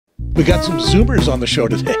We got some Zoomers on the show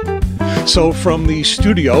today. So from the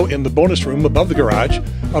studio in the bonus room above the garage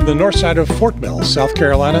on the north side of Fort Mill, South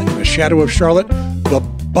Carolina, in the shadow of Charlotte, the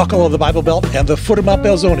buckle of the Bible Belt, and the foot of Mount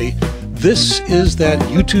Belzoni, this is that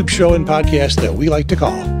YouTube show and podcast that we like to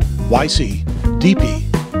call YCDP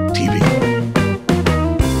TV.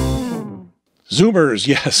 Zoomers,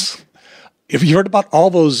 yes. If you heard about all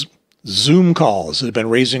those Zoom calls that have been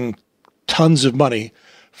raising tons of money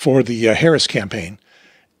for the Harris campaign,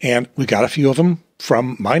 and we got a few of them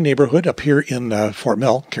from my neighborhood up here in Fort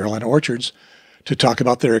Mill, Carolina Orchards, to talk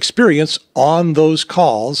about their experience on those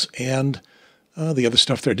calls and the other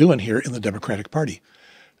stuff they're doing here in the Democratic Party.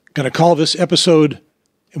 Going to call this episode,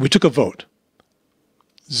 and we took a vote,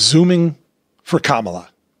 Zooming for Kamala.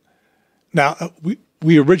 Now,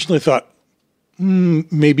 we originally thought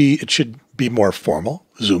maybe it should be more formal,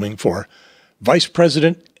 Zooming for Vice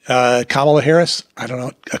President Kamala Harris. I don't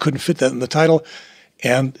know. I couldn't fit that in the title.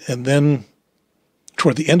 And then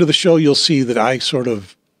toward the end of the show, you'll see that I sort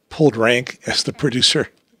of pulled rank as the producer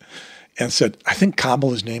and said, I think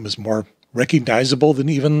Kamala's name is more recognizable than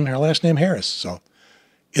even her last name, Harris. So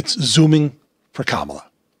it's Zooming for Kamala.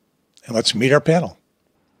 And let's meet our panel.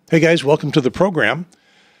 Hey, guys, welcome to the program.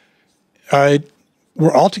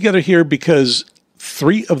 We're all together here because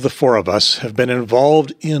 3 of the 4 of us have been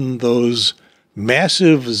involved in those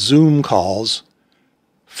massive Zoom calls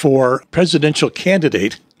for presidential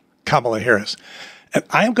candidate Kamala Harris. And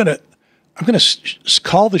I'm going to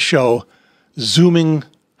call the show Zooming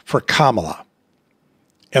for Kamala.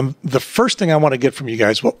 And the first thing I want to get from you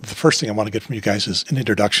guys, is an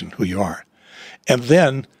introduction, who you are. And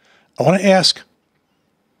then I want to ask,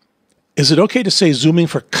 is it okay to say Zooming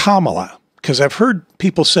for Kamala? Because I've heard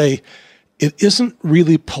people say it isn't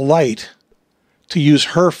really polite to use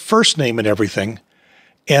her first name and everything,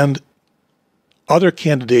 and other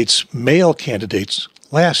candidates, male candidates'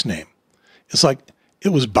 last name. It's like, it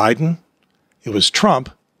was Biden, it was Trump,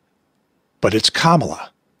 but it's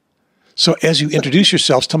Kamala. So as you introduce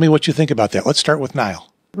yourselves, tell me what you think about that. Let's start with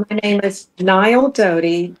Nile. My name is Nile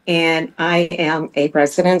Doty, and I am a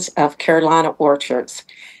resident of Carolina Orchards.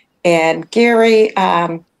 And Gary,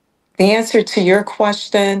 the answer to your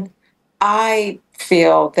question, I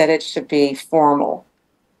feel that it should be formal.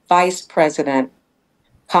 Vice President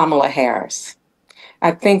Kamala Harris. I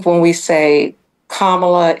think when we say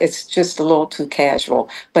Kamala, it's just a little too casual,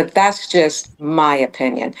 but that's just my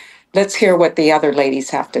opinion. Let's hear what the other ladies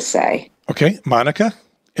have to say. Okay, Monica,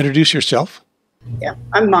 introduce yourself. Yeah,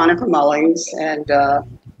 I'm Monica Mullings, and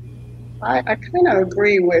I kind of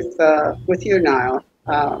agree with you, Niall.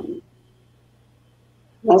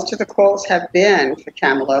 Most of the calls have been for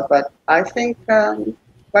Kamala, but I think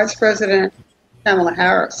Vice President Kamala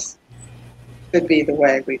Harris could be the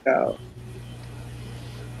way we go.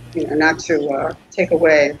 You know, not to take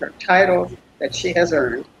away her title that she has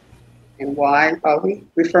earned. And why are we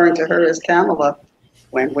referring to her as Kamala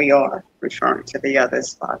when we are referring to the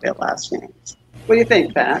others by their last names? What do you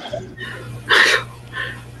think, Pat?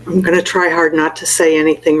 I'm going to try hard not to say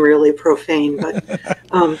anything really profane, but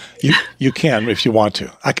you can if you want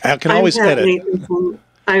to. I can always edit.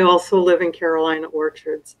 I also live in Carolina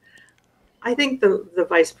Orchards. I think the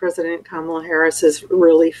Vice President Kamala Harris is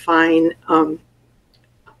really fine.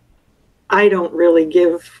 I don't really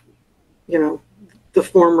give, the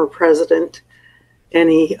former president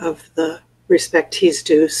any of the respect he's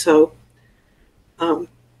due. So I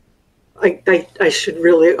should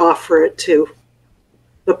really offer it to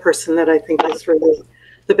the person that I think is really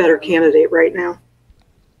the better candidate right now.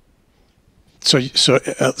 So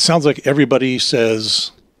it sounds like everybody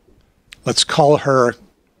says, let's call her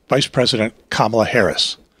Vice President Kamala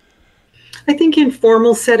Harris. I think in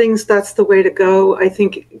formal settings, that's the way to go. I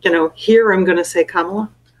think, here I'm going to say Kamala.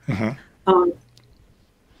 Mm-hmm.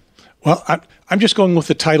 Well, I'm just going with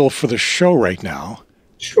the title for the show right now.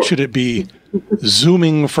 Sure. Should it be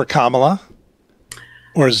Zooming for Kamala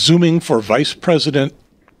or Zooming for Vice President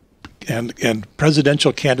and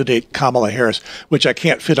presidential candidate Kamala Harris, which I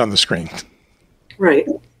can't fit on the screen? Right.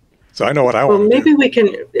 So I know what I want to do. Well,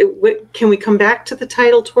 maybe can we come back to the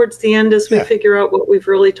title towards the end as we figure out what we've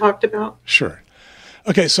really talked about? Sure.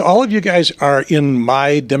 Okay, so all of you guys are in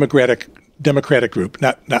my Democratic group,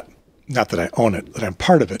 not that I own it, that I'm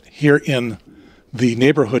part of it, here in the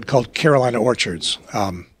neighborhood called Carolina Orchards.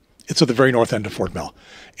 It's at the very north end of Fort Mill.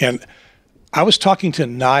 And I was talking to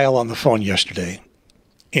Nile on the phone yesterday,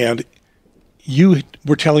 and you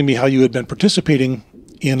were telling me how you had been participating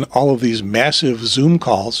in all of these massive Zoom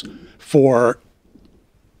calls for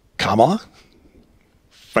Kamala,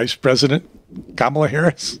 Vice President Kamala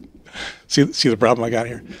Harris. See the problem I got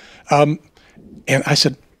here? And I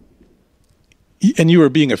said, And you were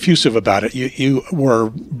being effusive about it. You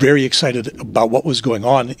were very excited about what was going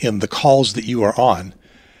on in the calls that you are on.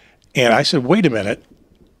 And I said, wait a minute,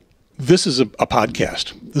 this is a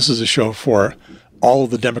podcast. This is a show for all of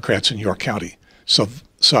the Democrats in York County. So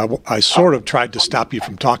I sort of tried to stop you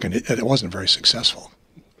from talking. It wasn't very successful.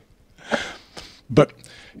 But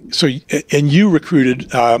and you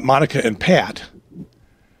recruited Monica and Pat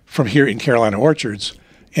from here in Carolina Orchards,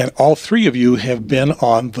 and all three of you have been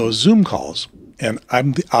on those Zoom calls. And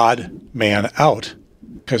I'm the odd man out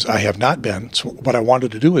because I have not been. So what I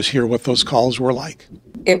wanted to do is hear what those calls were like.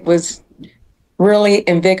 It was really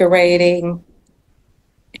invigorating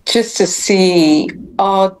just to see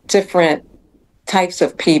all different types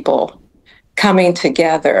of people coming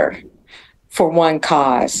together for one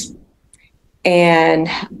cause. And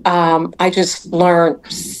I just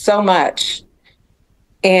learned so much.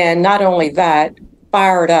 And not only that,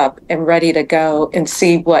 fired up and ready to go and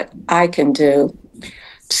see what I can do.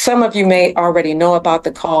 Some of you may already know about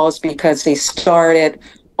the calls because they started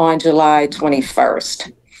on July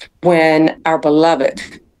 21st, when our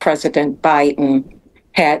beloved President Biden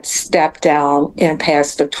had stepped down and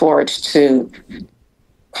passed the torch to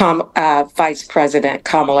Vice President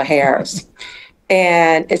Kamala Harris.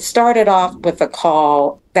 And it started off with a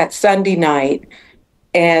call that Sunday night,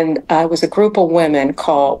 and it was a group of women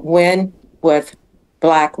called Win with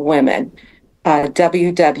Black Women,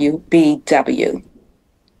 WWBW.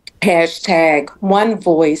 Hashtag One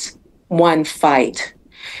Voice, One Fight.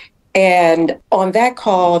 And on that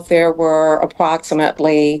call, there were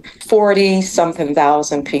approximately 40-something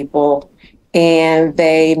thousand people, and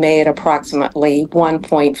they made approximately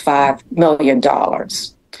 $1.5 million.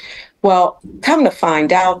 Well, come to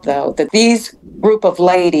find out, though, that these group of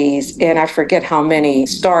ladies, and I forget how many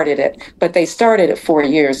started it, but they started it 4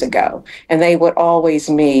 years ago, and they would always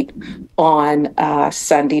meet on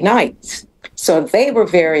Sunday nights. So they were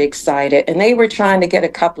very excited, and they were trying to get a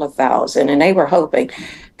couple of thousand, and they were hoping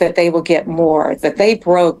that they would get more, that they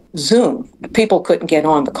broke Zoom. People couldn't get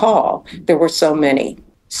on the call. There were so many.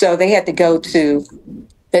 So they had to go to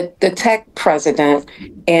the tech president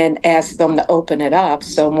and ask them to open it up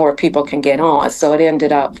so more people can get on. So it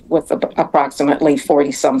ended up with approximately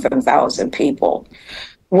 40-something thousand people.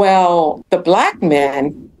 Well, the Black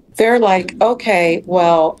men, they're like, okay,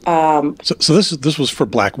 well. So this was for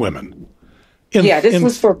Black women. This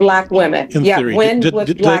was for Black women. Yeah, theory. Win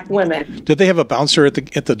with Black women. Did they have a bouncer at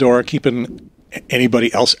the door keeping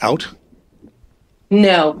anybody else out?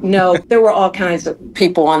 No. There were all kinds of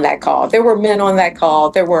people on that call. There were men on that call.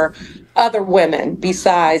 There were other women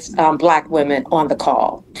besides Black women on the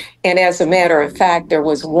call. And as a matter of fact, there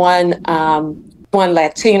was one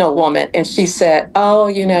Latino woman, and she said,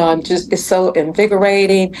 it's so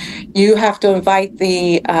invigorating. You have to invite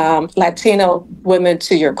the Latino women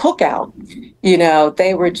to your cookout.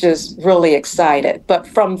 They were just really excited. But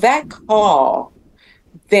from that call,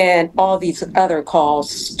 then all these other calls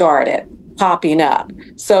started popping up.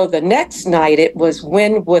 So the next night it was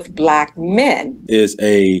Win with Black Men. Is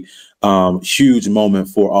a huge moment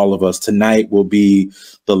for all of us. Tonight will be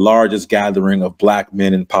the largest gathering of Black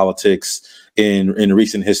men in politics in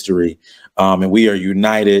recent history. And we are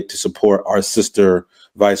united to support our sister,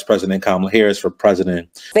 Vice President Kamala Harris, for president.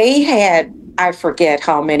 They had, I forget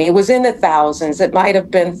how many, it was in the thousands. It might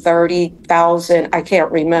have been 30,000. I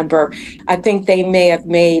can't remember. I think they may have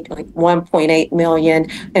made like 1.8 million.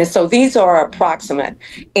 And so these are approximate.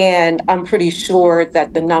 And I'm pretty sure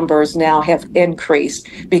that the numbers now have increased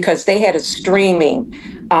because they had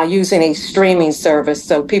using a streaming service.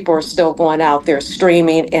 So people are still going out there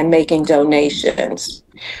streaming and making donations.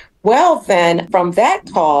 Well, then from that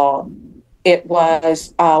call, it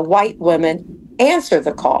was white women answer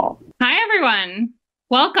the call. Hi, everyone.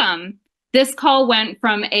 Welcome. This call went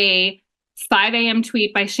from a 5 a.m.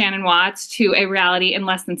 tweet by Shannon Watts to a reality in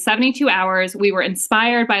less than 72 hours. We were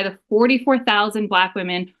inspired by the 44,000 Black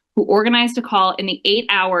women who organized a call in the 8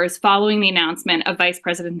 hours following the announcement of Vice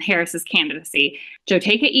President Harris's candidacy.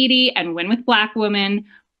 Joteka Edie and Win with Black Women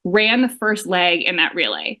ran the first leg in that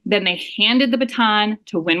relay. Then they handed the baton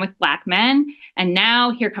to Win with Black Men. And now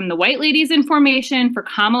here come the white ladies in formation for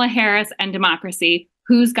Kamala Harris and democracy.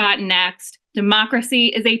 Who's got next? Democracy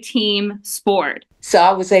is a team sport. So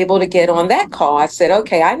I was able to get on that call. I said,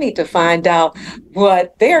 okay, I need to find out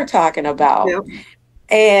what they're talking about. Yep.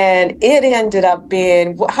 And it ended up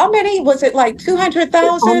being, how many? Was it like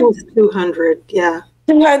 200,000? Almost 200, yeah.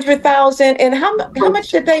 200,000. And how much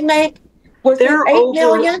did they make? Was it 8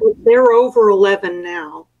 million? They're over 11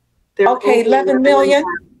 now. Okay, 11 million?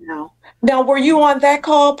 Now. Now, were you on that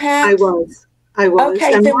call, Pat? I was.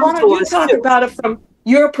 Okay, and then why don't you talk about it from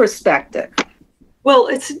your perspective? Well,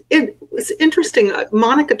 was interesting.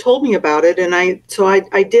 Monica told me about it, and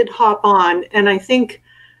I did hop on, and I think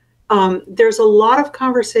there's a lot of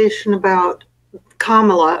conversation about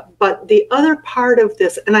Kamala, but the other part of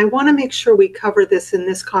this, and I want to make sure we cover this in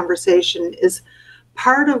this conversation, is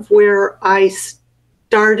part of where I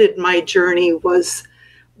started my journey was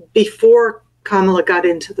before Kamala got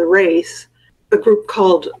into the race, a group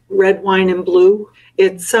called Red, Wine, and Blue.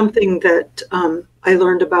 It's something that I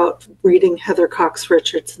learned about reading Heather Cox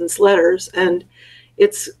Richardson's letters, and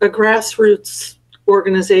it's a grassroots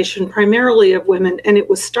organization primarily of women, and it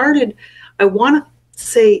was started, I want to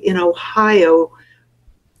say, in Ohio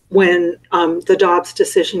when the Dobbs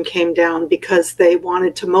decision came down, because they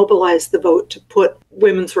wanted to mobilize the vote to put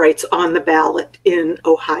women's rights on the ballot in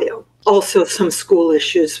Ohio. Also some school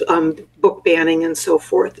issues, book banning and so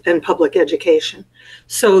forth, and public education.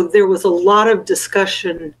 So there was a lot of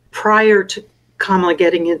discussion prior to Kamala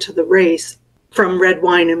getting into the race from Red,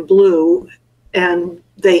 Wine, and Blue, and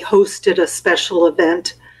they hosted a special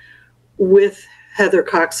event with Heather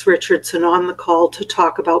Cox Richardson on the call to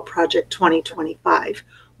talk about Project 2025,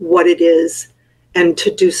 what it is, and to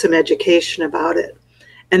do some education about it.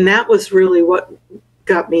 And that was really what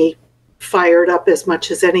got me fired up as much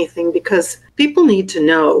as anything, because people need to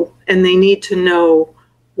know, and they need to know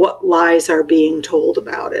what lies are being told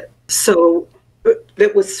about it. So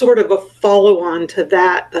it was sort of a follow-on to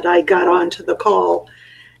that I got onto the call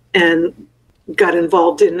and got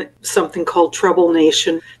involved in something called Trouble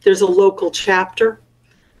Nation. There's a local chapter,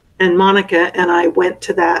 and Monica and I went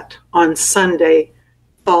to that on Sunday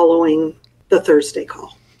following the Thursday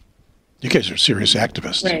call. You guys are serious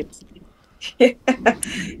activists. Right.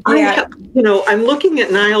 Yeah. I'm looking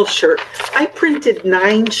at Nile's shirt. I printed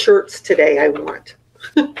 9 shirts today I want.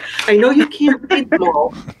 I know you can't read them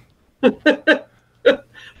all,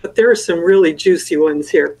 but there are some really juicy ones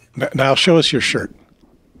here. Now show us your shirt.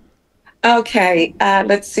 Okay,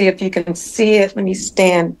 let's see if you can see it. Let me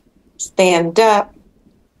stand up.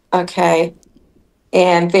 Okay,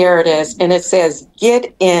 and there it is. And it says,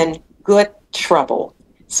 "Get in good trouble."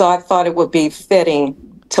 So I thought it would be fitting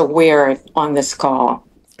to wear it on this call.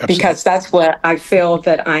 Absolutely. Because that's what I feel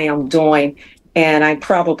that I am doing. And I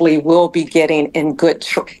probably will be getting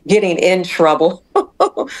in trouble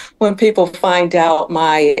when people find out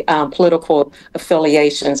my political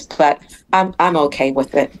affiliations, but I'm okay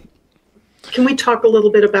with it. Can we talk a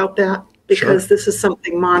little bit about that? Because Sure. This is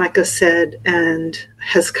something Monica said and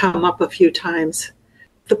has come up a few times.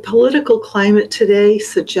 The political climate today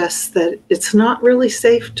suggests that it's not really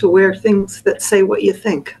safe to wear things that say what you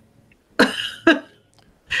think.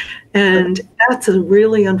 And that's a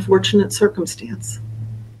really unfortunate circumstance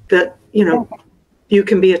that, you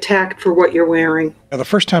can be attacked for what you're wearing. Now, the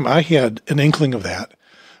first time I had an inkling of that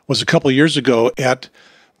was a couple of years ago at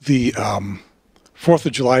the 4th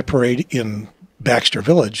of July parade in Baxter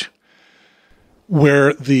Village,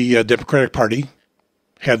 where the Democratic Party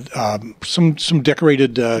had some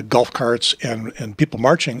decorated golf carts and people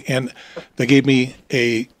marching, and they gave me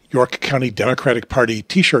a York County Democratic Party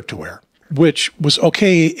T-shirt to wear, which was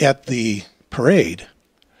okay at the parade,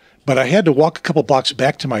 but I had to walk a couple blocks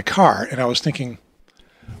back to my car, and I was thinking,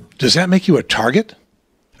 does that make you a target?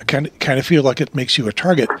 I kind of feel like it makes you a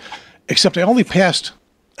target, except I only passed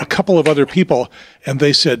a couple of other people, and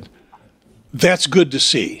they said, "That's good to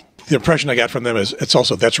see." The impression I got from them is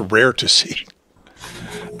that's rare to see.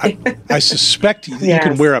 I suspect you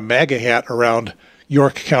can wear a MAGA hat around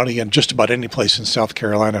York County and just about any place in South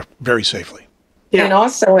Carolina very safely. Yeah. And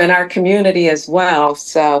also in our community as well.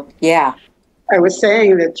 So, yeah. I was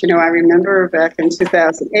saying that, I remember back in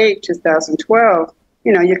 2008, 2012,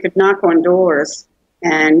 you could knock on doors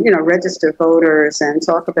and, register voters and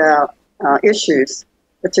talk about issues.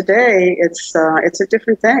 But today it's a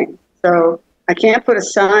different thing. So I can't put a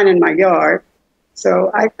sign in my yard.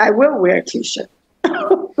 So I will wear a T-shirt.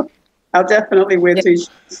 I'll definitely wear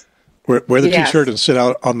T-shirts. Wear the T-shirt and sit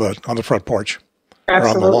out on the front porch.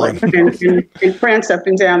 Absolutely. and prance up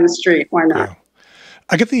and down the street. Why not? Yeah.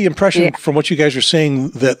 I get the impression from what you guys are saying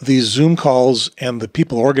that these Zoom calls and the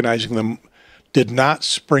people organizing them did not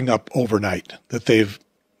spring up overnight, that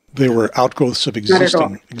they were outgrowths of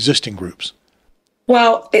existing groups.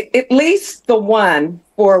 Well, at least the one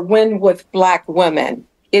for Win with Black Women,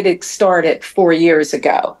 it started 4 years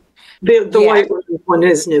ago. The white one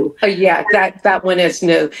is new. That one is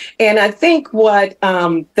new. And I think what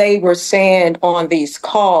they were saying on these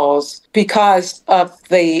calls, because of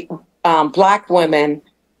the Black women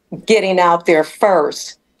getting out there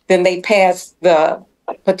first, then they passed the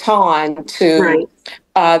baton to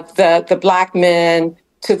the Black men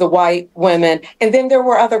to the white women. And then there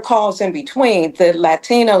were other calls in between. The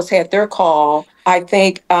Latinos had their call. I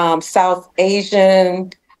think South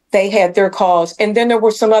Asian, they had their calls. And then there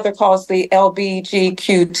were some other calls, the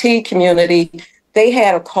LBGQT community, they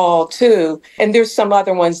had a call too. And there's some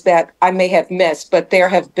other ones that I may have missed, but there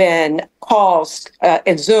have been calls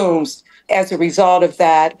and Zooms as a result of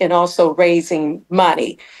that, and also raising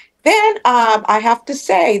money. Then I have to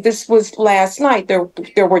say, this was last night.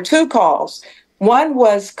 There were two calls. One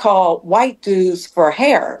was called White Dudes for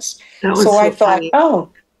Harris. So I thought, funny. Oh,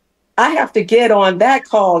 I have to get on that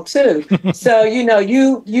call too. So,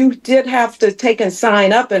 you did have to take and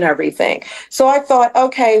sign up and everything. So I thought,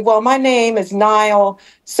 okay, well, my name is Nile,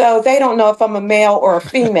 so they don't know if I'm a male or a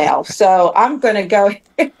female. So I'm going to go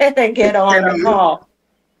ahead and get on the call.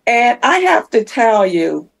 And I have to tell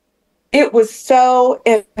you, it was so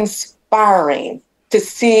inspiring to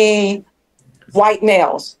see white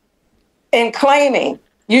males and claiming,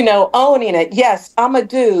 owning it. Yes, I'm a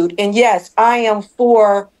dude. And yes, I am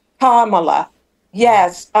for Kamala.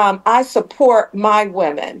 Yes, I support my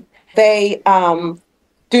women. They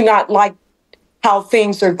do not like how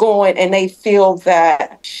things are going, and they feel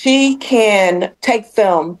that she can take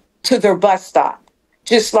them to their bus stop,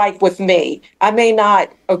 just like with me. I may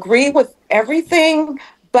not agree with everything,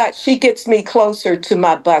 but she gets me closer to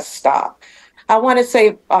my bus stop. I want to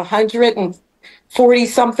say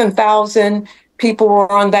 140-something thousand people were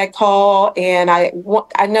on that call, and I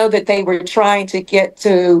know that they were trying to get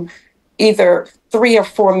to either 3 or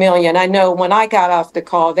 4 million. I know when I got off the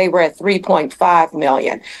call, they were at 3.5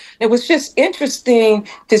 million. It was just interesting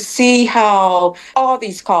to see how all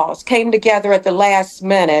these calls came together at the last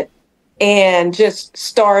minute and just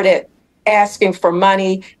started asking for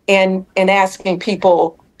money and asking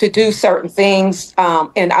people to do certain things.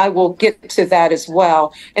 And I will get to that as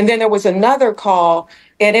well. And then there was another call,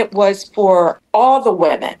 and it was for all the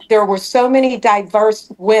women. There were so many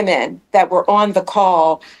diverse women that were on the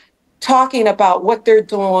call talking about what they're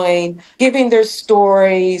doing, giving their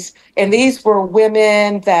stories. And these were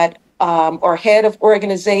women that are head of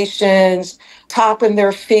organizations, top in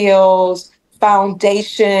their fields,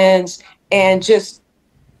 foundations, and just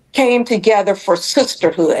came together for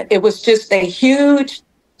sisterhood. It was just a huge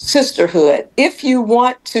sisterhood. If you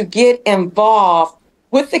want to get involved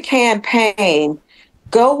with the campaign,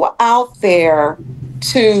 go out there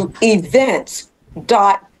to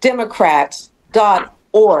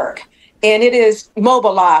events.democrats.org. And it is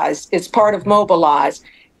Mobilize. It's part of Mobilize.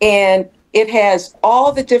 And it has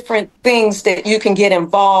all the different things that you can get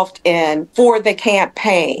involved in for the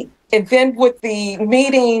campaign. And then with the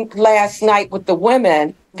meeting last night with the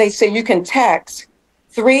women, they say you can text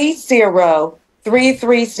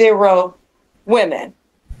 30330 women,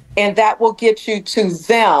 and that will get you to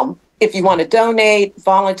them if you want to donate,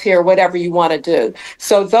 volunteer, whatever you want to do.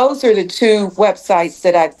 So those are the two websites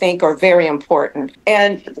that I think are very important.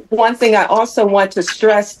 And one thing I also want to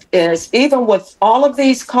stress is even with all of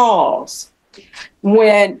these calls,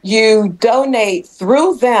 when you donate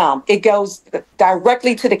through them, it goes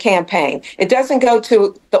directly to the campaign. It doesn't go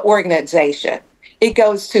to the organization. It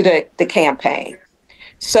goes to the campaign.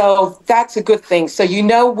 So that's a good thing. So you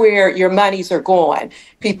know where your monies are going.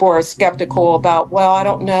 People are skeptical about, well, I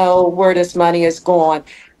don't know where this money is going.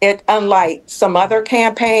 Unlike some other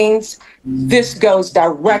campaigns, this goes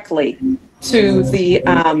directly to the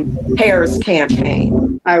Harris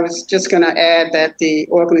campaign. I was just going to add that the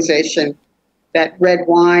organization, that Red,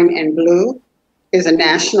 Wine, and Blue, is a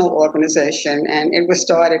national organization, and it was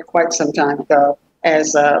started quite some time ago,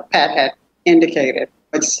 as Pat had indicated.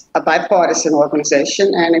 It's a bipartisan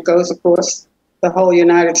organization, and it goes across the whole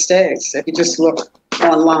United States. If you just look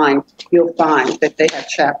online, you'll find that they have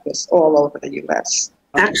chapters all over the U.S.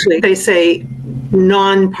 Actually, they say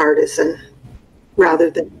nonpartisan rather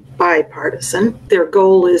than bipartisan. Their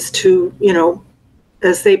goal is to,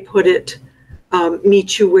 as they put it,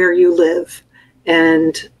 meet you where you live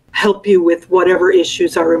and help you with whatever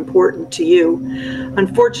issues are important to you.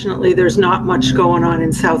 Unfortunately, there's not much going on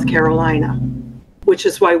in South Carolina, which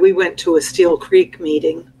is why we went to a Steel Creek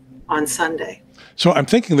meeting on Sunday. So I'm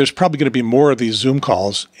thinking there's probably going to be more of these Zoom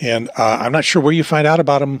calls, and I'm not sure where you find out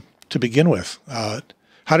about them to begin with.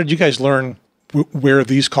 How did you guys learn where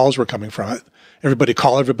these calls were coming from? Everybody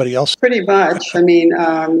call everybody else? Pretty much. I mean,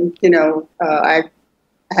 I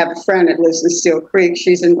have a friend that lives in Steel Creek.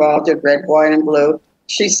 She's involved in Red, White, and Blue.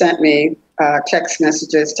 She sent me text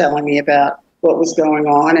messages telling me about what was going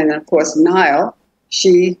on. And of course, Nile,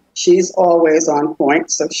 she's always on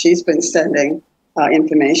point. So she's been sending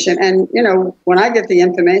information. And, when I get the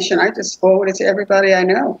information, I just forward it to everybody I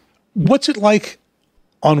know. What's it like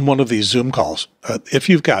on one of these Zoom calls? If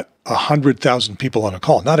you've got 100,000 people on a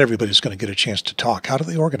call. Not everybody's going to get a chance to talk. How do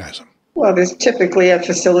they organize them? Well, there's typically a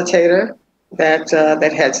facilitator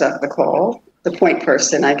that heads up the call, the point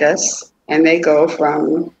person, I guess, and they go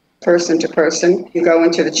from person to person. You go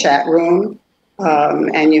into the chat room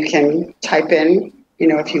and you can type in,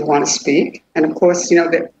 if you want to speak. And of course,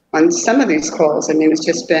 that on some of these calls, it's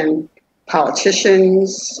just been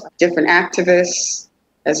politicians, different activists,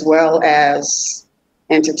 as well as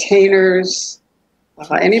entertainers,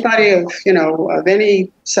 anybody of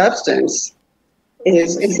any substance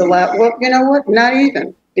is allowed. Well, you know what? Not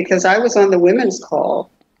even, because I was on the women's call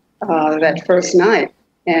that first night,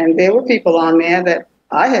 and there were people on there that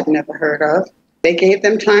I had never heard of. They gave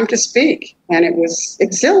them time to speak, and it was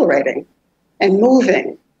exhilarating and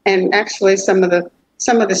moving. And actually, some of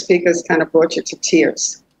the speakers kind of brought you to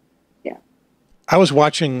tears. Yeah. I was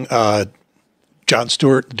watching Jon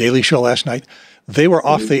Stewart, The Daily Show last night. They were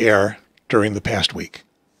off the air during the past week,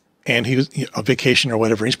 and he was on vacation or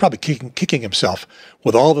whatever. He's probably kicking himself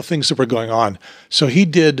with all the things that were going on. So he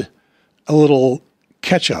did a little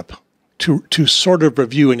catch up to sort of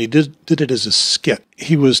review, and he did it as a skit.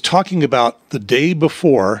 He was talking about the day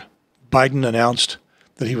before Biden announced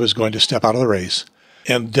that he was going to step out of the race,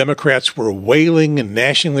 and Democrats were wailing and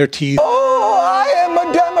gnashing their teeth. Oh, I am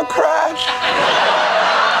a Democrat.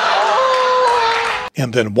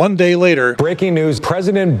 And then one day later, breaking news,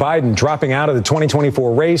 President Biden dropping out of the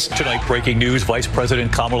 2024 race. Tonight, breaking news, Vice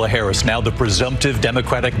President Kamala Harris, now the presumptive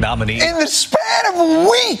Democratic nominee. In the span of a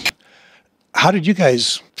week. How did you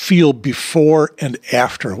guys feel before and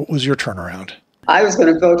after? What was your turnaround? I was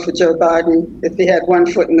going to vote for Joe Biden if he had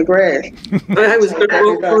one foot in the grave. I was going to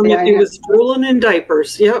vote for him if he was drooling in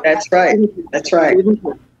diapers. Yep. That's right. That's right.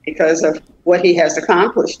 Because of what he has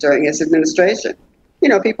accomplished during his administration.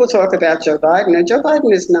 People talk about Joe Biden, and Joe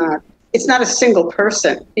Biden it's not a single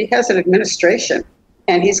person. He has an administration,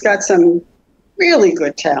 and he's got some really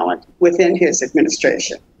good talent within his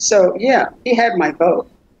administration. So, yeah, he had my vote.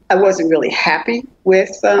 I wasn't really happy with,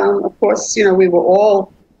 of course, we were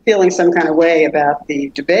all feeling some kind of way about the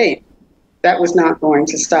debate. That was not going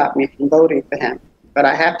to stop me from voting for him. But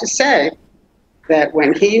I have to say that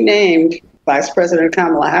when he named Vice President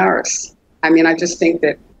Kamala Harris, I just think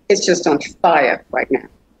that it's just on fire right now,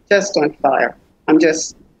 just on fire. I'm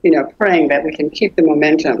just, praying that we can keep the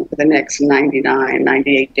momentum for the next 99,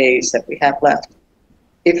 98 days that we have left.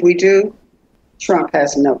 If we do, Trump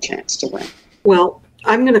has no chance to win. Well,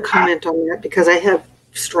 I'm going to comment on that because I have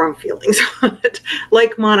strong feelings on it.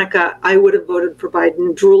 Like Monica, I would have voted for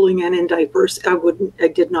Biden drooling and in diapers. I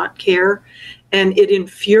did not care. And it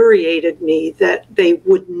infuriated me that they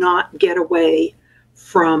would not get away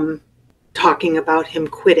from talking about him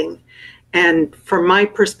quitting. And from my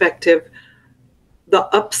perspective, the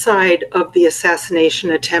upside of the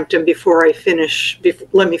assassination attempt, and before I finish,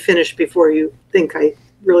 let me finish before you think I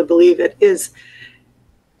really believe it, is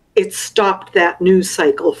it stopped that news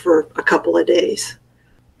cycle for a couple of days.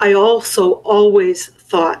 I also always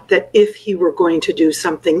thought that if he were going to do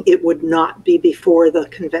something, it would not be before the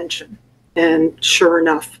convention. And sure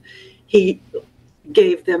enough, he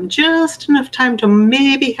gave them just enough time to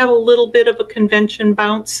maybe have a little bit of a convention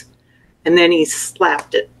bounce, and then he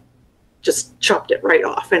slapped it, just chopped it right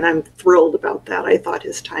off. And I'm thrilled about that. I thought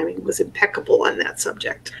his timing was impeccable on that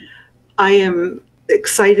subject. I am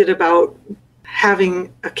excited about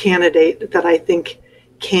having a candidate that I think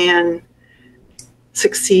can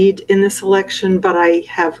succeed in this election, but I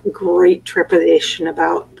have great trepidation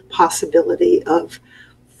about the possibility of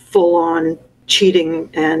full-on cheating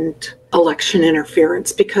and election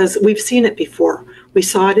interference, because we've seen it before. We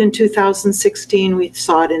saw it in 2016, we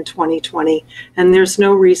saw it in 2020, and there's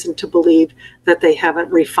no reason to believe that they haven't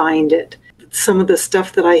refined it. Some of the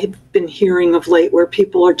stuff that I have been hearing of late where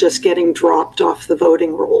people are just getting dropped off the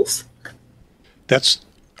voting rolls. That's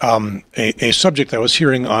a subject I was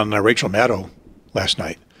hearing on Rachel Maddow last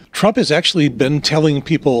night. Trump has actually been telling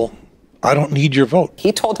people, I don't need your vote.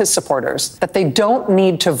 He told his supporters that they don't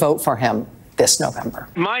need to vote for him this November.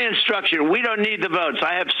 My instruction, we don't need the votes.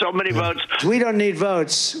 I have so many votes. We don't need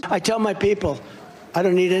votes. I tell my people, I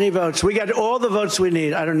don't need any votes. We got all the votes we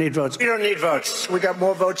need. I don't need votes. We don't need votes. We got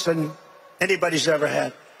more votes than anybody's ever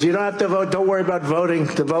had. You don't have to vote. Don't worry about voting.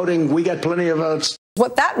 The voting, we got plenty of votes.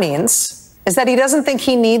 What that means is that he doesn't think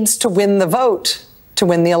he needs to win the vote to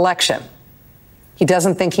win the election. He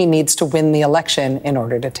doesn't think he needs to win the election in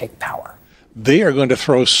order to take power. They are going to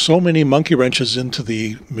throw so many monkey wrenches into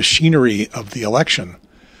the machinery of the election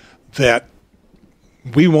that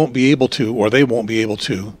we won't be able to, or they won't be able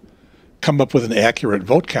to, come up with an accurate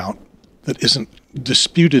vote count that isn't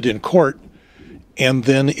disputed in court, and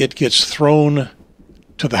then it gets thrown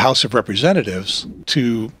to the House of Representatives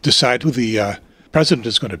to decide who the president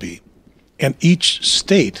is going to be. And each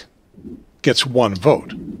state gets one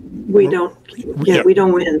vote. We don't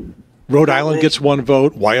win. Rhode Island gets one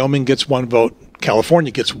vote. Wyoming gets one vote.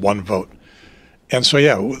 California gets one vote. And so,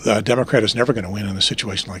 a Democrat is never going to win in a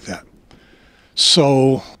situation like that.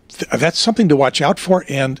 So that's something to watch out for.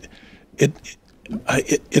 And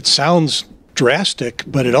it sounds drastic,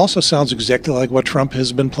 but it also sounds exactly like what Trump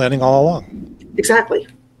has been planning all along. Exactly.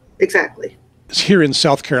 Here in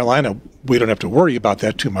South Carolina, we don't have to worry about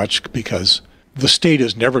that too much because the state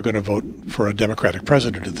is never going to vote for a Democratic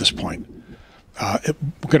president at this point. We're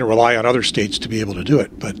going to rely on other states to be able to do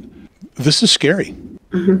it, but this is scary.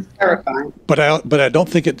 Mm-hmm. Terrifying. But I don't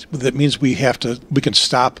think that means we can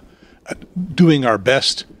stop doing our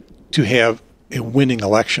best to have a winning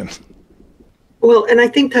election. Well, and I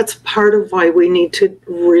think that's part of why we need to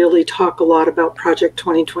really talk a lot about Project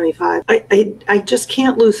 2025. I just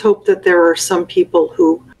can't lose hope that there are some people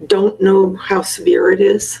who don't know how severe it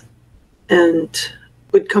is and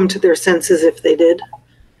would come to their senses if they did.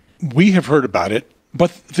 We have heard about it, but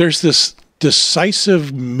there's this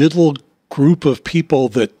decisive middle group of people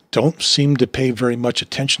that don't seem to pay very much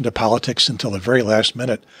attention to politics until the very last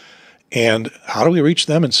minute. And how do we reach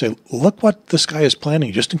them and say, look what this guy is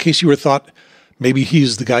planning, just in case you were thought maybe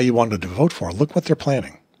he's the guy you wanted to vote for. Look what they're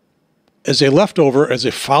planning. As a leftover, as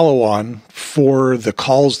a follow-on for the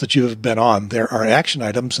calls that you have been on, there are action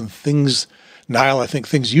items and things, Nile, I think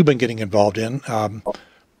things you've been getting involved in.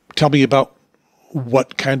 Tell me about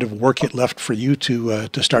what kind of work it left for you to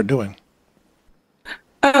start doing.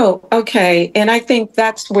 Oh, okay. And I think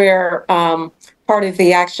that's where part of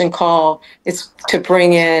the action call is to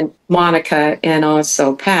bring in Monica and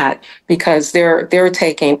also Pat, because they're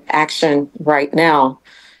taking action right now.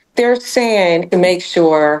 They're saying to make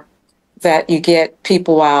sure that you get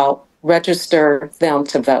people out, register them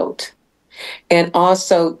to vote, and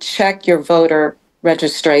also check your voter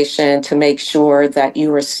registration to make sure that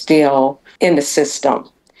you are still in the system.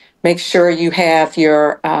 Make sure you have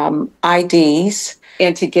your IDs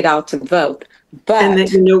and to get out to vote. And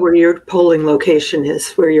that you know where your polling location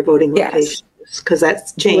is, where your voting location is, because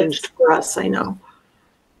that's changed for us, I know.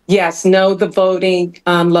 Yes, know the voting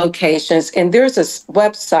locations. And there's a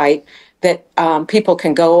website that people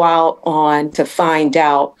can go out on to find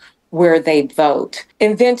out where they vote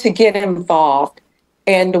and then to get involved.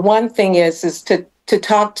 And the one thing is to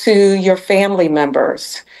talk to your family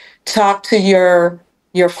members, talk to your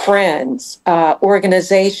friends,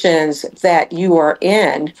 organizations that you are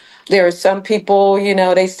in. There are some people,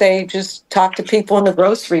 they say just talk to people in the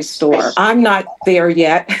grocery store. I'm not there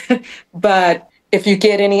yet, but if you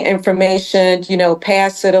get any information,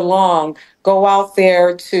 pass it along. Go out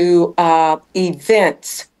there to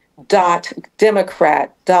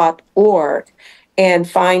events.democrat.org and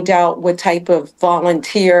find out what type of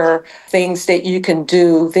volunteer things that you can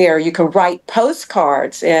do there. You can write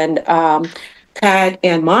postcards, and Pat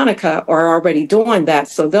and Monica are already doing that.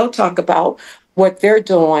 So they'll talk about what they're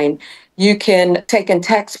doing. You can take and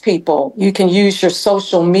text people. You can use your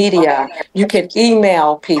social media. You can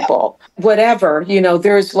email people, whatever.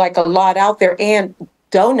 There's like a lot out there, and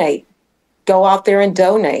donate. Go out there and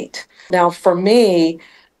donate. Now, for me,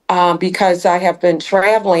 because I have been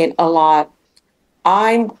traveling a lot,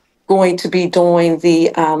 I'm going to be doing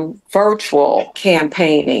the virtual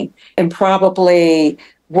campaigning and probably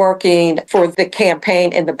working for the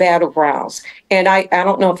campaign in the battlegrounds. And I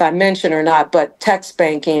don't know if I mentioned or not, but text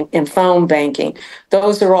banking and phone banking,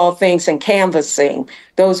 those are all things, and canvassing,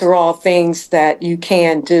 those are all things that you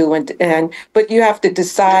can do. But you have to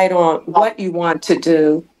decide on what you want to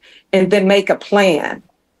do and then make a plan.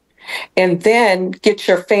 And then get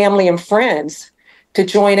your family and friends to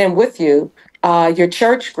join in with you, your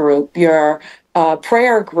church group, your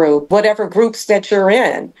prayer group, whatever groups that you're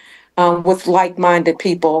in. With like-minded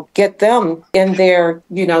people, get them in there,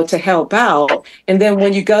 to help out. And then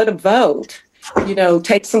when you go to vote,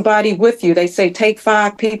 take somebody with you. They say take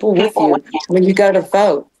 5 people with you when you go to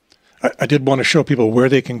vote. I did want to show people where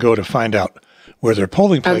they can go to find out where their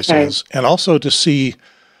polling place is, and also to see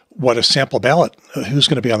what a sample ballot, who's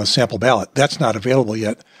going to be on the sample ballot. That's not available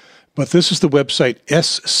yet. But this is the website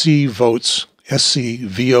scvotes,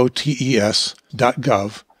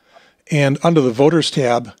 scvotes.gov. And under the voters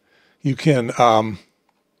tab, you can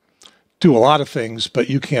do a lot of things, but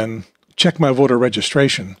you can check my voter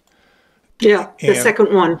registration. Yeah, the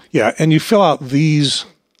second one. Yeah, and you fill out these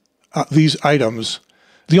items.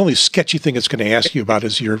 The only sketchy thing it's going to ask you about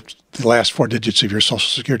is the last 4 digits of your Social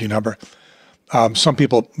Security number. Some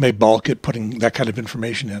people may balk at putting that kind of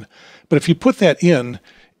information in. But if you put that in,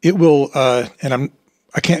 it will, and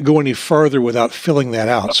I can't go any further without filling that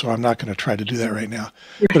out, so I'm not going to try to do that right now.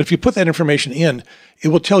 But if you put that information in, it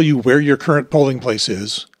will tell you where your current polling place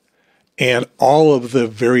is and all of the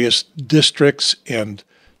various districts and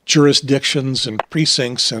jurisdictions and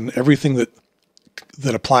precincts and everything that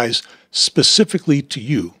applies specifically to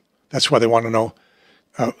you. That's why they want to know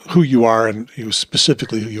who you are and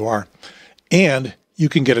specifically who you are. And you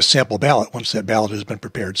can get a sample ballot once that ballot has been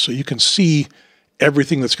prepared. So you can see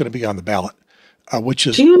everything that's going to be on the ballot. Which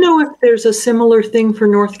is, do you know if there's a similar thing for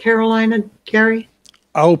North Carolina, Gary?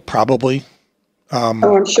 Oh, probably.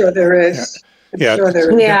 I'm sure there is. Yeah.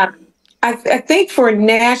 Yeah. I think for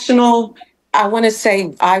national, I want to say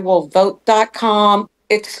iwillvote.com.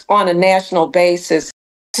 It's on a national basis.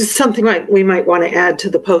 This is something we might want to add to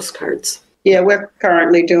the postcards. Yeah, we're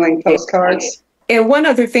currently doing postcards. And one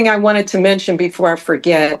other thing I wanted to mention before I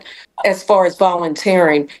forget, as far as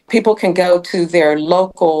volunteering, people can go to their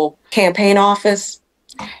local campaign office,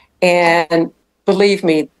 and believe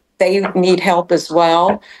me, they need help as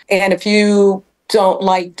well. And if you don't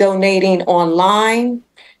like donating online,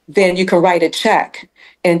 then you can write a check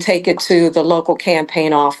and take it to the local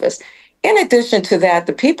campaign office. In addition to that,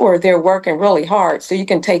 the people are there working really hard, so you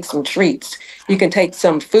can take some treats. You can take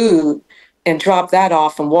some food and drop that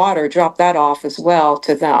off, and water, drop that off as well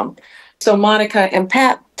to them. So Monica and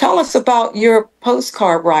Pat, tell us about your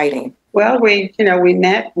postcard writing. Well, we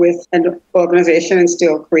met with an organization in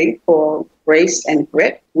Steel Creek called Grace and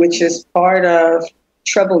Grit, which is part of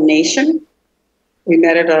Trouble Nation. We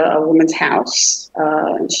met at a woman's house,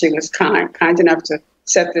 and she was kind enough to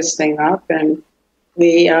set this thing up. And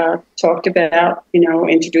we talked about,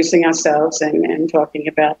 introducing ourselves and talking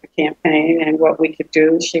about the campaign and what we could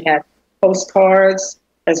do. She had postcards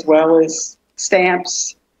as well as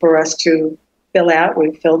stamps for us to fill out.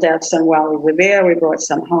 We filled out some while we were there. We brought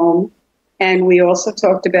some home. And we also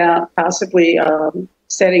talked about possibly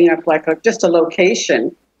setting up just a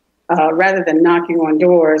location, rather than knocking on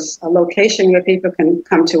doors, a location where people can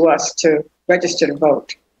come to us to register to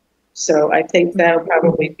vote. So I think that'll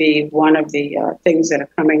probably be one of the things that are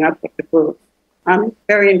coming up with the group. I'm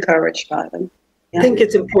very encouraged by them. Yeah. I think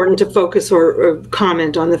it's important to focus or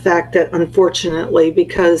comment on the fact that, unfortunately,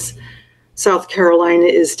 because South Carolina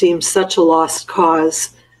is deemed such a lost cause,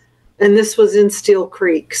 and this was in Steel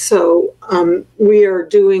Creek, so we are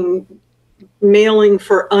doing mailing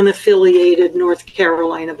for unaffiliated North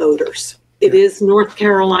Carolina voters. It is North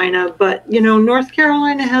Carolina, but, North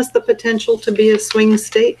Carolina has the potential to be a swing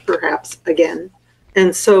state, perhaps, again.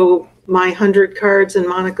 And so my 100 cards and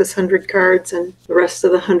Monica's 100 cards and the rest of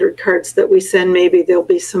the 100 cards that we send, maybe there'll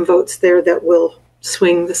be some votes there that will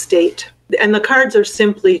swing the state. And the cards are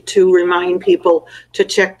simply to remind people to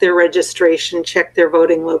check their registration, check their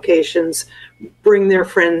voting locations, bring their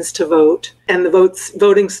friends to vote. And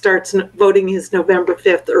voting is November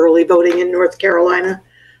 5th. Early voting in North Carolina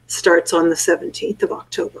starts on the 17th of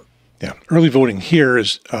October. Yeah, early voting here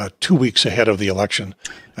is 2 weeks ahead of the election.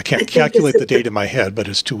 I can't calculate the date in my head, but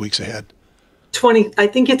it's 2 weeks ahead. I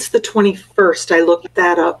think it's the 21st. I looked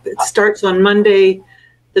that up. It starts on Monday,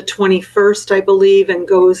 the 21st, I believe, and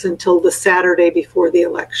goes until the Saturday before the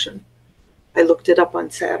election. I looked it up on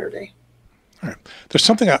Saturday. All right. There's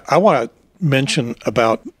something I want to mention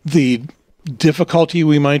about the difficulty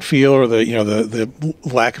we might feel, or the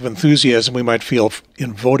lack of enthusiasm we might feel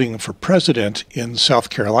in voting for president in South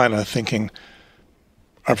Carolina, thinking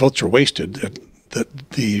our votes are wasted, that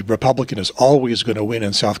the Republican is always going to win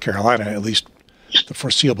in South Carolina, at least the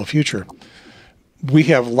foreseeable future. We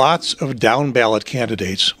have lots of down-ballot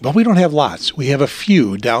candidates. Well, we don't have lots. We have a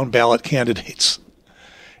few down-ballot candidates,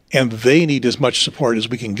 and they need as much support as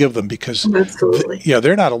we can give them because,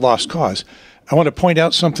 they're not a lost cause. I want to point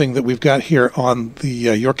out something that we've got here on the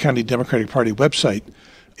York County Democratic Party website.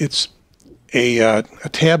 It's a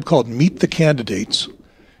tab called Meet the Candidates.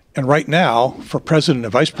 And right now, for president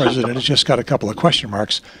and vice president, it's just got a couple of question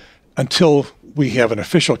marks until we have an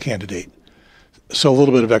official candidate. So a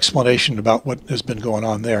little bit of explanation about what has been going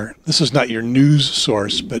on there. This is not your news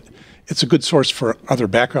source, but it's a good source for other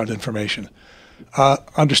background information.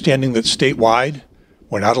 Understanding that statewide,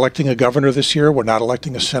 we're not electing a governor this year. We're not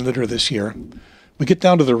electing a senator this year. We get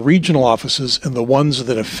down to the regional offices and the ones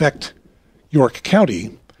that affect York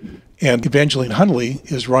County. And Evangeline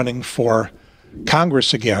Hunley is running for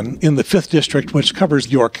Congress again in the 5th District, which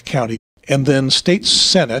covers York County. And then State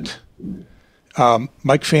Senate,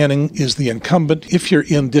 Mike Fanning is the incumbent if you're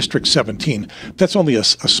in District 17. That's only a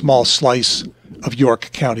small slice of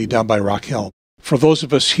York County down by Rock Hill. For those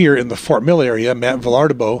of us here in the Fort Mill area, Matt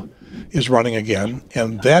Villardebeau is running again,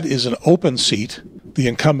 and that is an open seat. The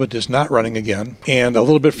incumbent is not running again. And a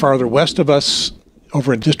little bit farther west of us,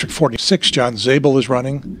 Over in District 46, John Zabel is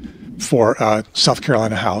running for South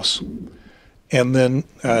Carolina House. And then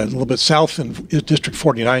a little bit south in District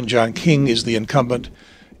 49, John King is the incumbent.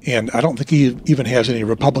 And I don't think he even has any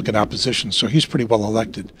Republican opposition, so he's pretty well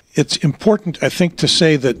elected. It's important, I think, to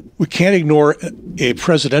say that we can't ignore a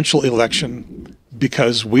presidential election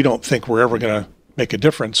because we don't think we're ever going to make a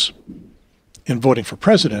difference in voting for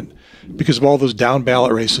president, because of all those down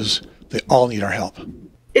ballot races, they all need our help.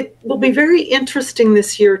 It will be very interesting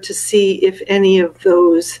this year to see if any of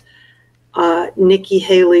those Nikki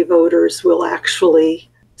Haley voters will actually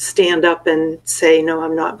stand up and say, no,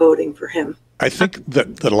 I'm not voting for him. I think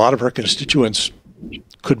that a lot of her constituents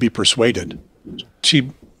could be persuaded.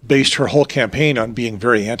 She based her whole campaign on being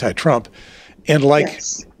very anti-Trump. And like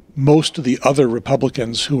most of the other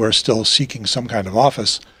Republicans who are still seeking some kind of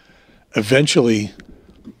office, eventually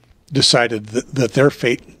decided that their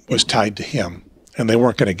fate was tied to him and they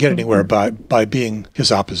weren't going to get anywhere by being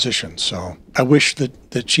his opposition. So I wish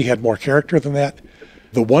that she had more character than that.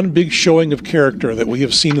 The one big showing of character that we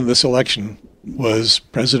have seen in this election was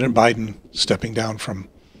President Biden stepping down from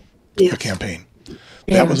the campaign.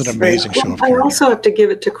 That was an amazing show of character. I also have to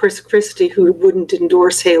give it to Chris Christie, who wouldn't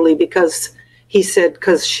endorse Haley because he said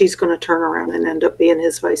because she's going to turn around and end up being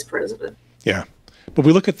his vice president. Yeah. But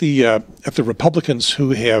we look at the Republicans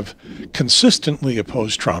who have consistently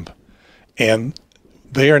opposed Trump, and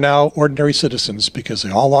they are now ordinary citizens because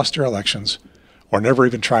they all lost their elections or never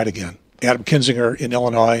even tried again. Adam Kinzinger in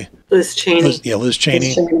Illinois. Liz Cheney. Liz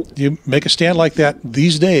Cheney. You make a stand like that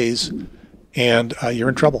these days, and you're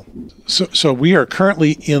in trouble. So we are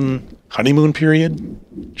currently in honeymoon period,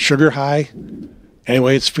 sugar high.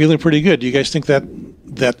 Anyway, it's feeling pretty good. Do you guys think that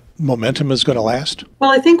momentum is going to last?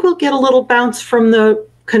 Well, I think we'll get a little bounce from the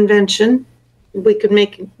convention. We could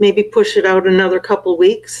maybe push it out another couple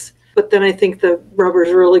weeks, but then I think the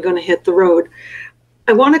rubber's really going to hit the road.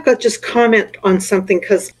 I want to just comment on something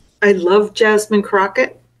because I love Jasmine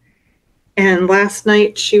Crockett. And last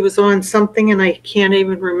night she was on something and I can't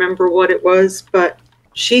even remember what it was, but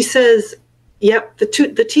she says, yep, the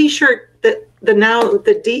t-shirt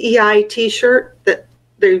the DEI t-shirt that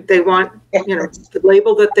they want, the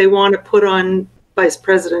label that they want to put on Vice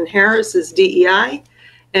President Harris is DEI.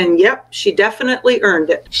 And yep, she definitely earned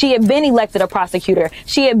it. She had been elected a prosecutor.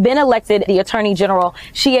 She had been elected the attorney general.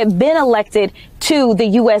 She had been elected to the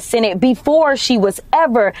U.S. Senate before she was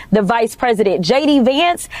ever the vice president. J.D.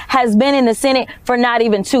 Vance has been in the Senate for not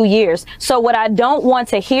even 2 years. So what I don't want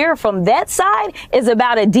to hear from that side is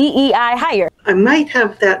about a DEI hire. I might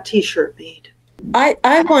have that T-shirt made.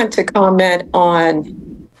 I want to comment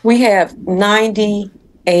on, we have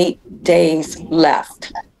 98 days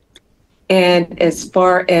left. And as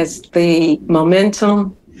far as the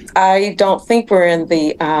momentum, I don't think we're in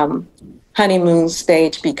the honeymoon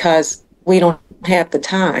stage because we don't have the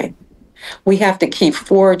time. We have to keep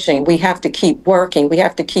forging. We have to keep working. We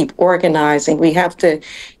have to keep organizing. We have to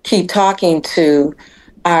keep talking to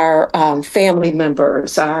our family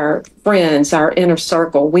members, our friends, our inner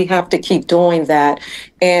circle. We have to keep doing that.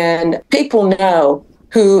 And people know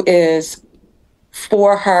who is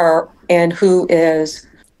for her and who is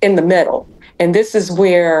in the middle. And this is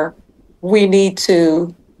where we need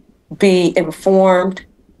to be informed,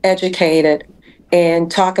 educated,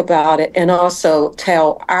 and talk about it, and also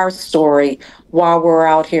tell our story while we're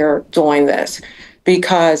out here doing this.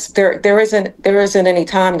 Because there isn't any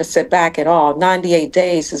time to sit back at all. 98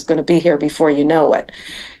 days is going to be here before you know it.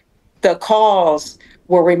 The calls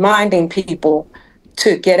were reminding people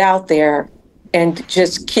to get out there and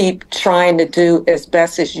just keep trying to do as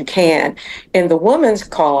best as you can. In the women's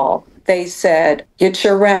call, they said, get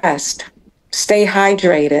your rest, stay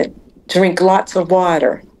hydrated, drink lots of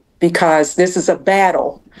water, because this is a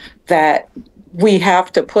battle that we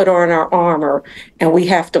have to put on our armor and we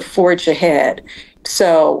have to forge ahead.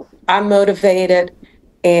 So I'm motivated,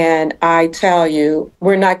 and I tell you,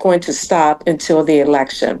 we're not going to stop until the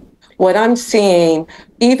election. What I'm seeing,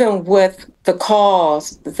 even with the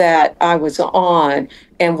calls that I was on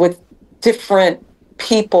and with different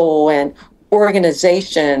people and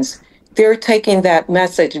organizations, they're taking that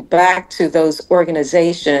message back to those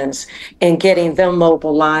organizations and getting them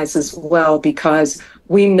mobilized as well, because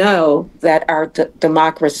we know that our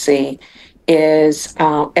democracy is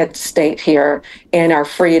at stake here, and our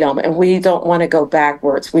freedom, and we don't want to go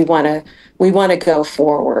backwards. We want to go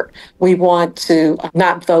forward. We want to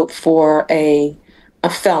not vote for a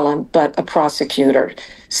felon, but a prosecutor.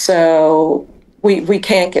 So we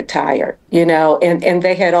can't get tired, and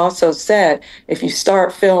they had also said, if you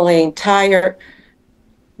start feeling tired,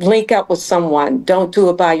 link up with someone. Don't do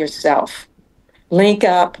it by yourself. link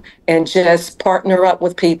up and just partner up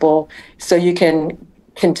with people so you can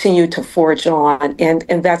continue to forge on.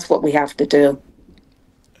 And that's what we have to do.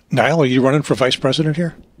 Nile, are you running for vice president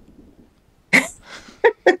here?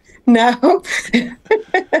 No.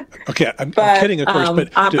 Okay, I'm kidding, of course, but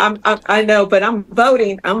I know, but I'm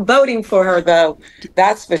voting. I'm voting for her, though.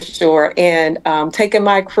 That's for sure. And taking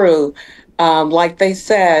my crew, like they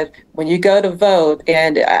said, when you go to vote,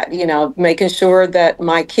 and making sure that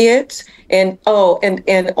my kids and on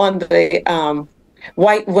the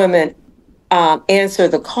white women answer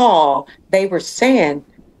the call, they were saying,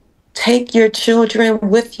 take your children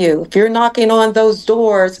with you. If you're knocking on those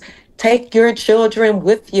doors, take your children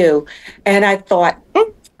with you. And I thought,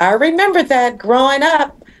 I remember that growing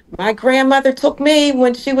up. My grandmother took me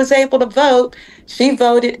when she was able to vote. She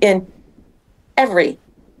voted in every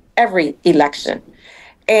election.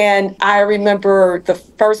 And I remember the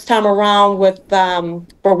first time around with Barack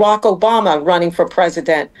Obama running for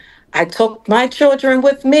president. I took my children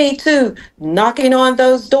with me too, knocking on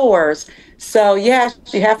those doors. So yes,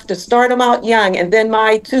 you have to start them out young. And then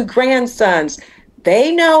my 2 grandsons,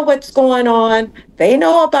 they know what's going on. They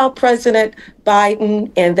know about President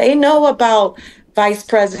Biden, and they know about Vice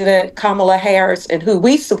President Kamala Harris and who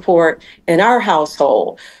we support in our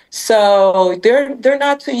household. So they're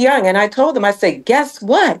not too young. And I told them, I said, guess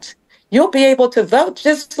what? You'll be able to vote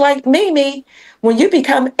just like Mimi when you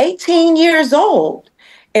become 18 years old.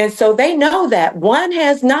 And so they know that one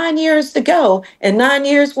has 9 years to go, and 9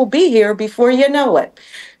 years will be here before you know it.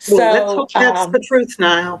 So let's hope that's the truth,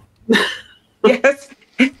 Nile. Yes,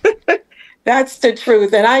 that's the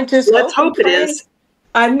truth. And I'm just let's hope it is.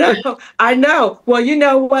 I know. Well, you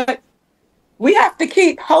know what? We have to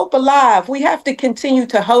keep hope alive. We have to continue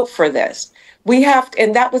to hope for this. We have to,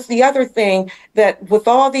 and that was the other thing, that with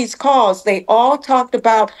all these calls, they all talked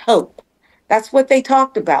about hope. That's what they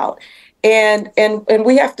talked about. And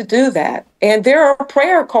we have to do that. And there are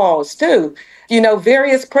prayer calls too,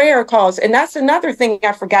 various prayer calls. And that's another thing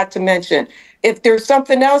I forgot to mention. If there's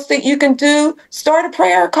something else that you can do, start a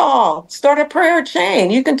prayer call, start a prayer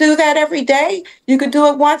chain. You can do that every day. You can do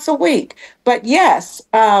it once a week. But yes,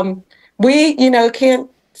 we,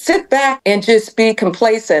 can't sit back and just be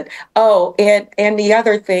complacent. Oh, and the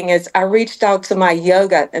other thing is I reached out to my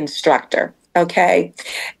yoga instructor. Okay,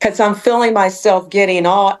 because I'm feeling myself getting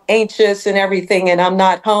all anxious and everything, and I'm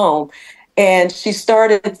not home. And she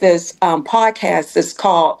started this podcast. It's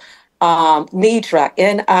called Nidra,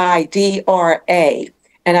 Nidra.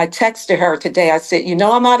 And I texted her today. I said,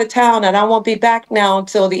 I'm out of town and I won't be back now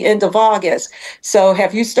until the end of August. So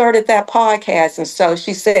have you started that podcast? And so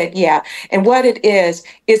she said, yeah. And what it is,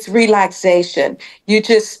 it's relaxation. You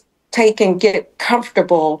just take and get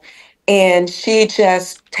comfortable. And she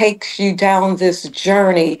just takes you down this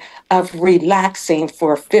journey of relaxing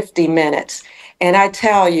for 50 minutes. And I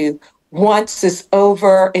tell you, once it's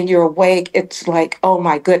over and you're awake, it's like, oh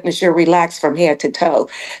my goodness, you're relaxed from head to toe.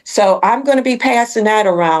 So I'm going to be passing that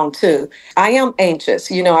around too. I am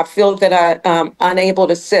anxious. I feel that I'm unable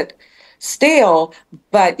to sit still,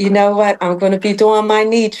 but you know what? I'm going to be doing my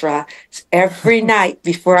Nidra every night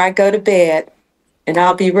before I go to bed, and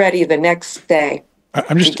I'll be ready the next day.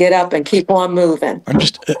 I'm just get up and keep on moving. I'm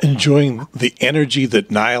just enjoying the energy that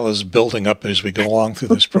Nile is building up as we go along through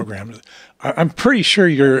this program. I'm pretty sure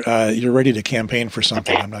you're ready to campaign for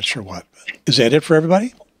something. I'm not sure what. Is that it for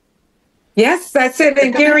everybody? Yes, that's it.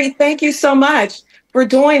 And Gary, thank you so much for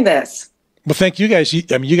doing this. Well, thank you guys. You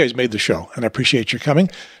guys made the show, and I appreciate your coming.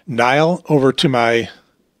 Nile, over to my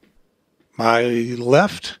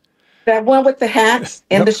left. That one with the hats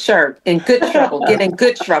and the shirt, in good trouble, get in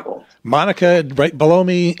good trouble. Monica right below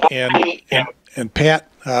me, and Pat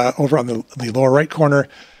over on the lower right corner.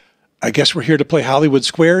 I guess we're here to play Hollywood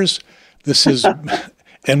Squares. This is,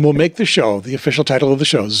 and we'll make the show, the official title of the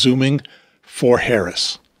show, Zooming for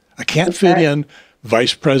Harris. I can't fit in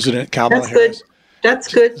Vice President Kamala Harris.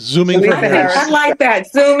 That's good. Zooming for Harris. I like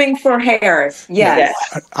that. Zooming for Harris. Yes.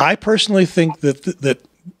 I personally think that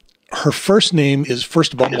her first name is,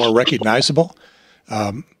 first of all, more recognizable.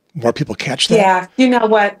 More people catch that. Yeah. You know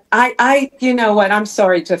what? I'm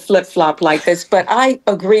sorry to flip flop like this, but I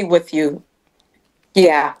agree with you.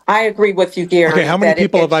 Yeah, I agree with you, Gary. Okay, how many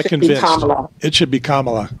people have I convinced? It should be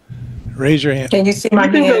Kamala. Raise your hand. Can you see my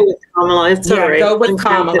hand? Go with Kamala. It's all right. Go with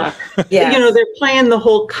Kamala. Yeah. They're playing the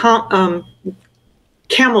whole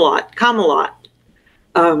Camelot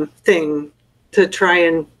thing to try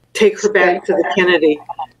and take her back to the Kennedy.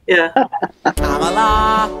 Yeah.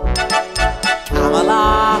 Kamala,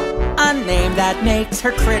 a name that makes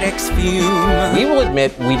her critics fume. We will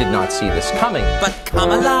admit we did not see this coming. But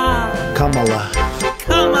Kamala.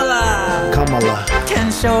 Kamala. Kamala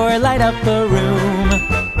can sure light up the room.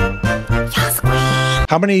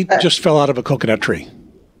 How many just fell out of a coconut tree?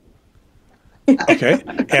 Okay.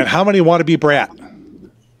 And how many want to be Brat?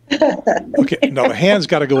 Okay. No, the hands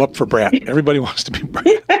got to go up for Brat. Everybody wants to be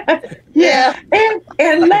Brat. Yeah.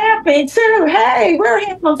 And laughing too. Hey, we're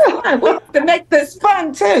having fun. We have to make this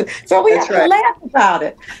fun too. So we have to laugh about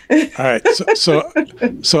it. All right. So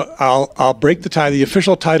I'll break the tie. The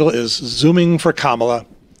official title is Zooming for Kamala,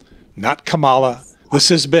 not Kamala. This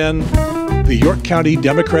has been the York County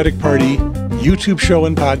Democratic Party YouTube show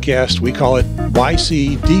and podcast. We call it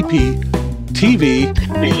YCDP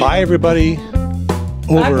TV. Bye, everybody.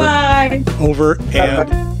 Over, bye-bye. Over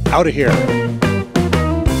and out of here.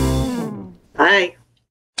 Bye.